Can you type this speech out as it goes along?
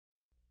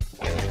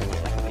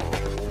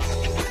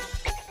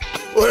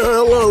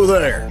Well, hello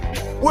there.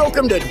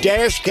 Welcome to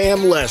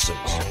Dashcam Lessons.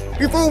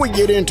 Before we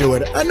get into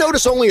it, I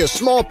notice only a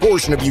small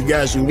portion of you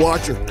guys who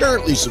watch are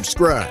currently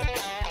subscribed.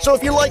 So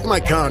if you like my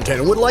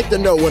content and would like to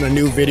know when a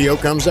new video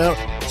comes out,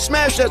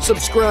 smash that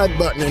subscribe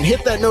button and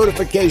hit that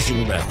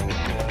notification bell.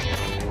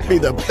 Be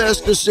the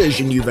best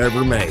decision you've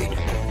ever made.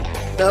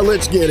 Now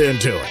let's get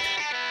into it.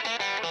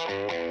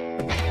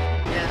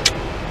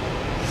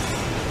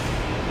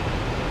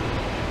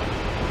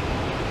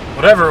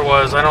 Whatever it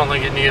was, I don't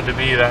think it needed to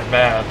be that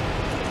bad.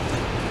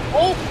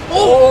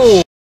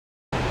 Oh!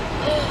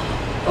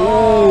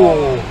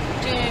 Oh!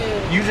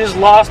 Dude. You just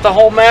lost the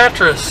whole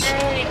mattress.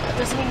 Hey,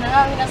 does he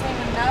know? He doesn't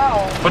even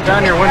know. Put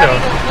down your We're window.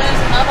 ready to lose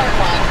another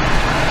one.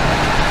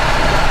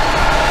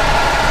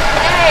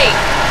 Hey!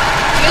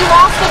 You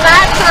lost the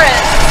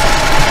mattress!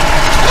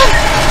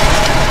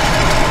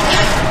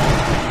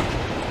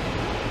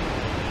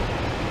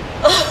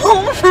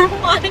 Oh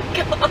my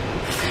god!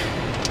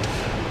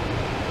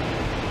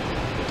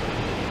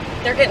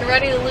 They're getting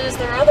ready to lose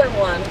their other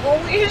one.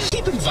 Holy shit.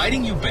 Keep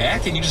inviting you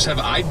back and you just have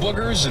eye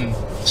boogers and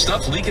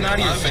stuff leaking out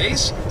of your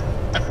face?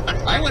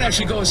 I would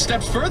actually go a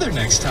step further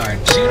next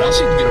time. See what else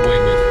you can get away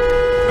with.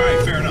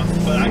 Alright, fair enough.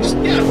 But I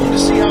wanted to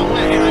see how it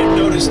went. And I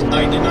noticed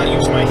I did not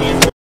use my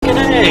hand.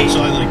 Hey.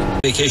 So I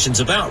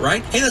Vacation's about,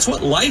 right? Hey, that's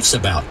what life's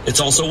about.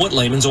 It's also what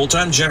Lehman's Old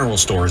Time General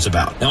Store is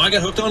about. Now, I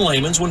got hooked on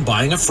Lehman's when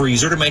buying a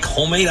freezer to make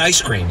homemade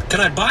ice cream. Can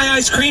I buy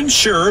ice cream?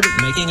 Sure, but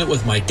making it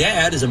with my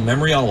dad is a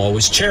memory I'll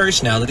always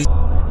cherish now that he's...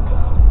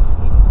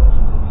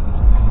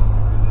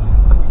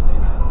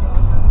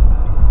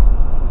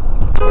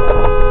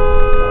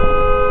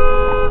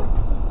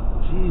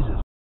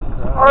 Jesus.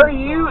 Are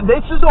you...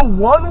 This is a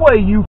one-way,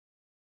 you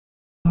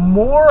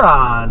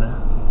moron.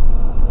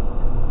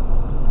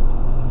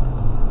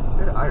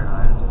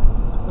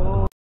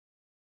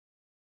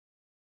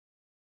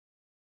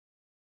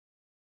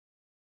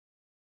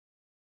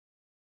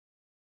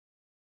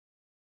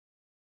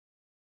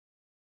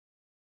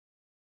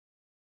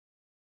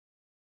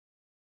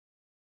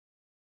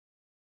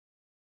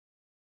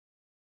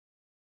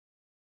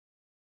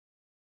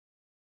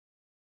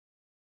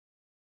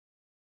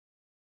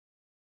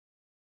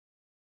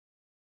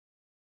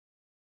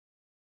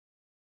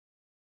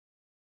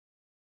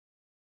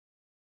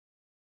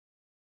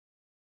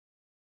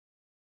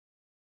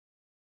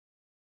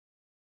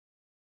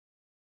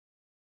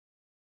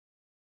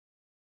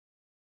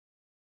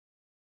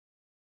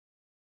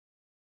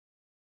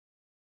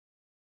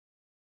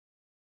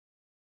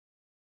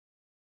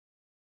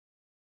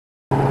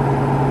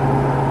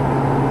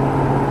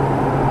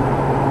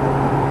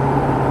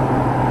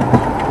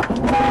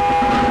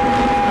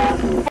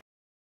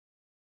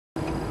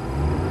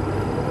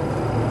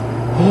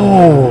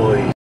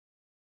 Holy.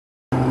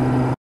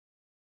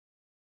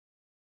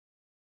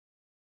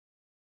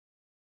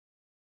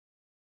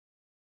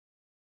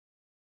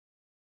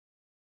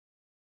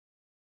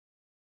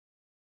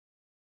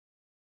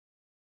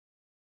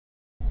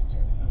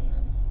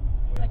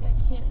 Like, I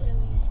can't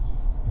really...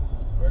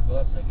 Wear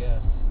gloves, I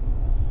guess.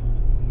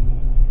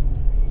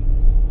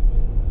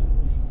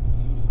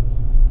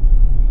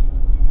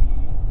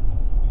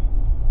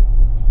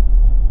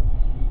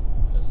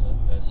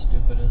 As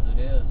stupid as it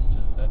is,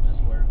 I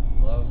just wear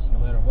gloves no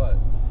matter what.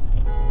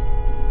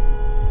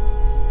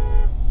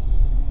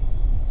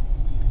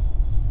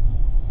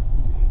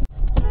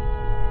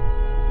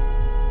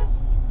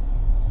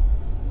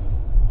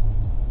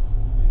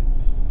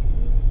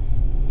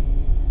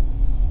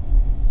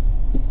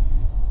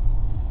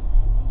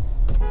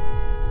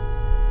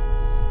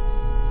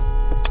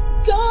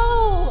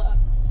 Go!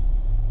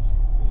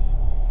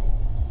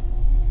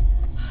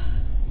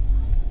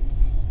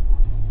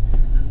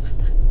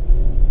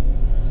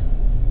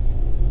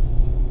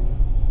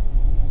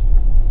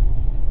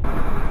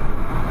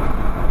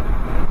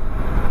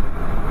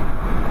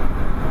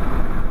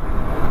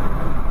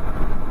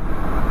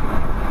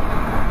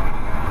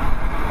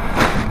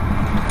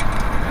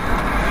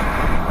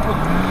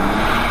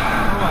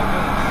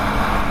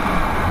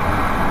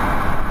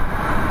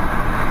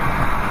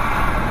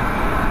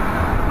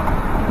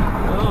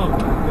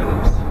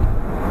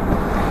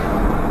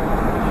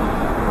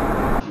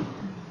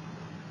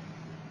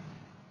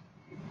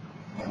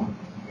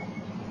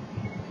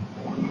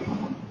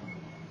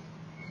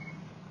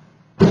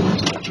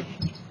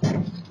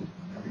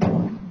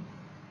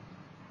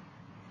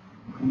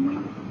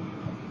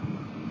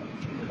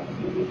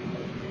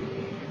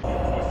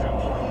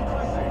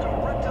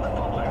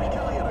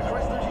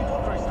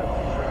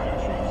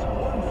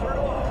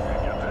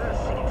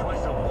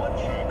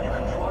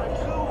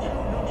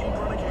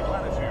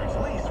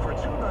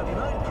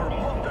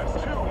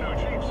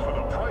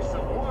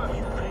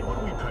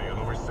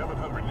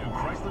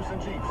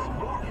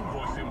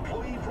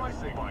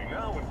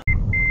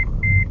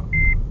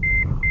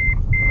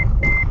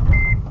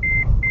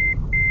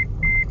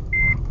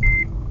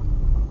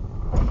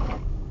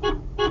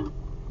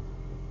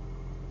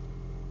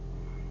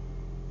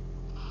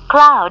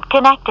 Cloud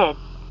connected.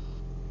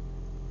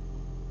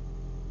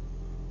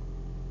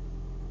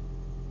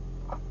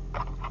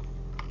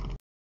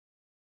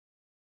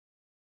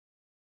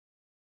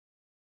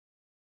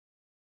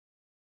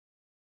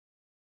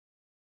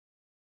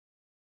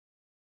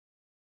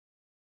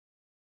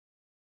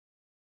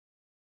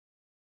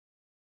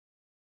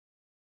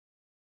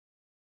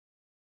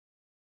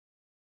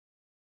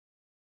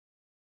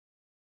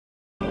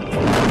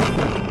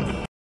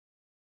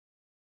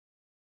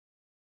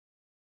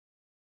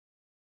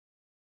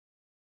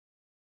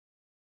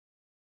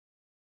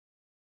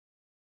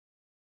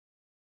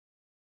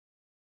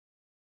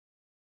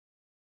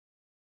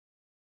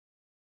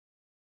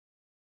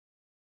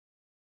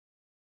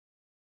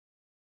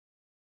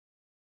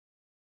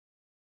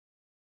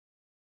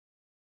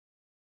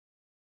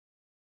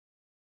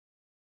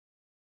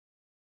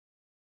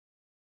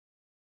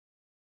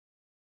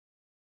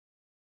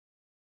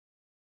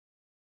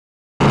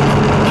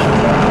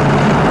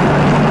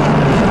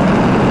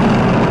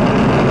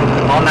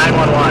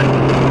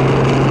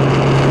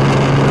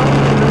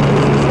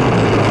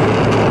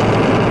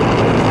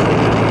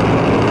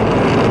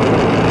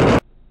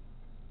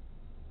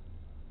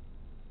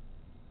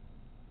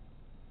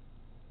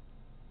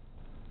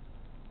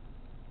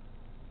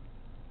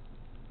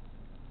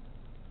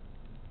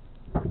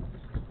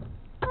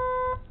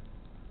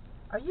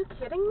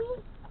 kidding me?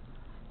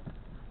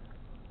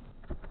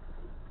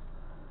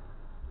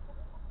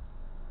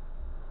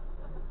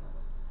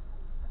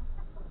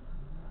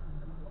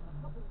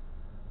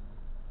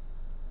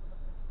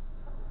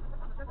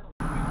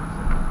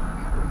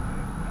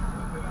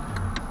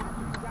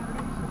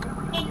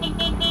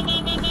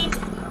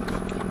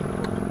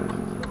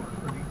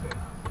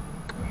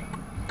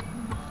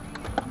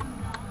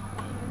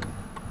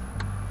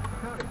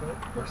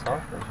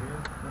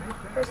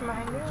 Where's my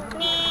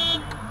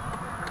hand?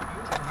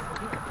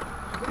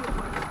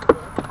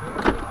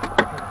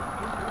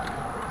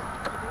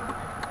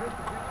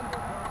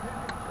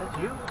 That's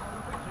you?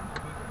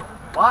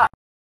 Why?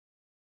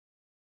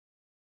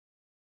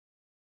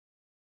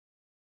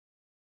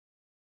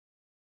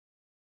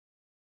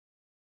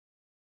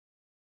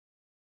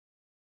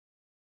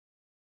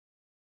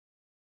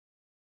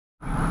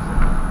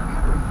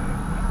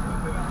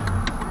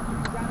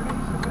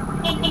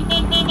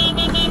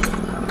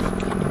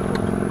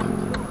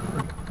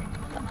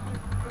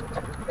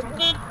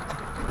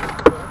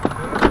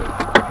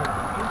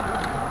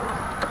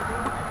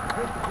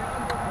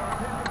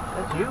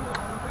 That's you?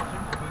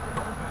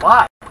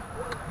 Why?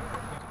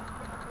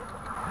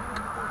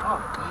 Oh,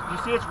 you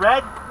see it's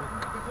red?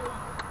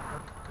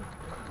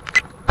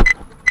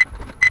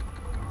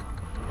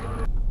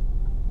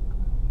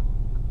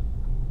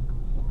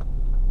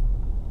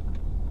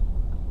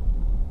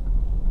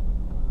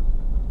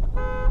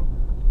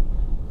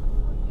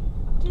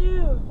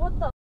 Dude, what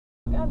the f?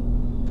 I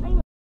didn't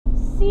even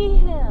see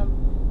him.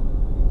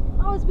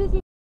 I was busy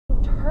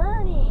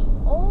turning.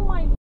 Oh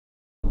my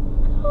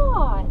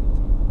god.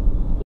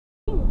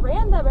 He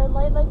ran that red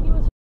light like it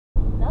was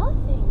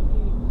nothing,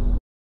 dude.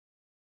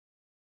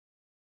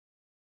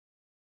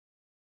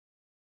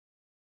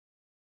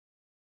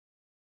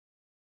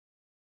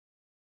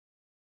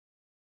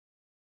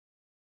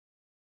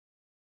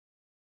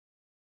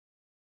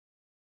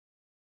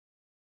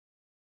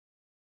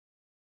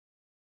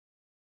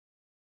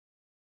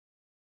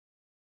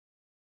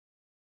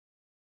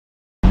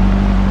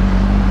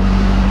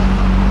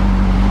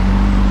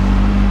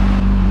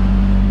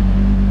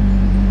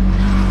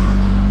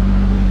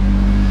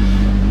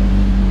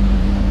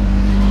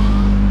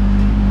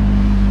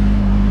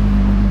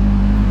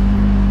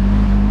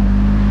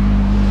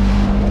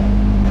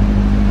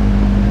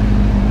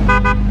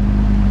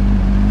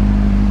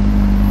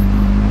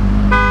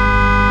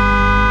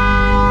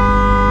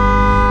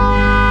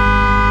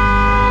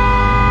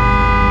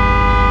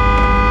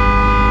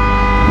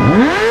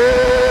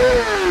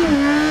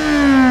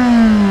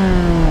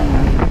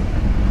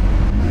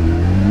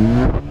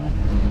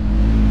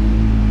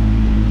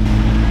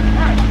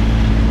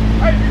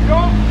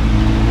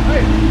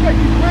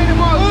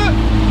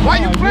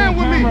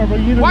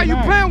 Why you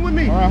playing with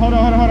me? All right, hold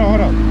up.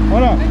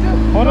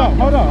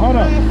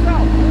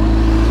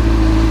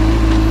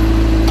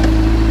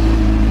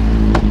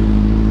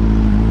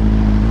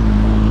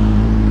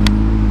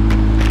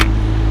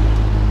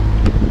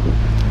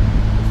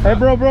 Hey,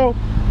 bro.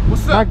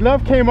 What's up? My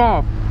glove came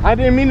off. I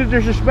didn't mean to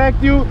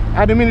disrespect you.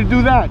 I didn't mean to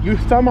do that. You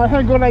saw my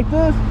hand go like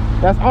this?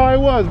 That's all it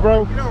was,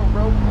 bro. Get on,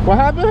 bro. What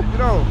happened?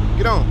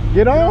 Get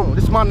on.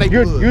 This is my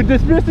neighborhood. You're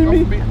dismissing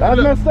me?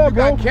 That's messed up,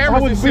 bro. You got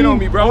cameras and shit on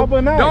me, bro.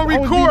 Don't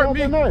record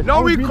me.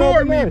 Don't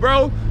record me,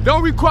 bro.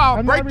 Don't record.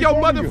 I'll break your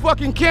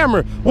motherfucking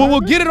camera. Well,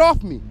 get it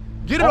off me.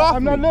 Get it off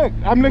me.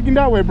 I'm looking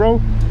that way,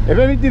 bro. If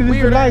anything, this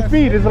is a live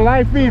feed. It's a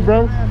live feed,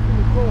 bro.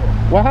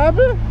 What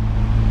happened?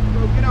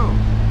 Bro, get on.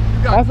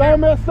 That's all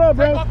messed up,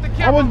 bro.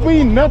 I was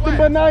being nothing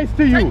but nice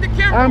to you.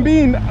 I'm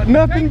being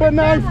nothing but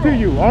nice to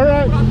you. All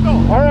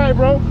right,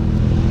 bro.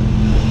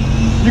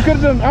 You could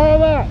have done all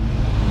that.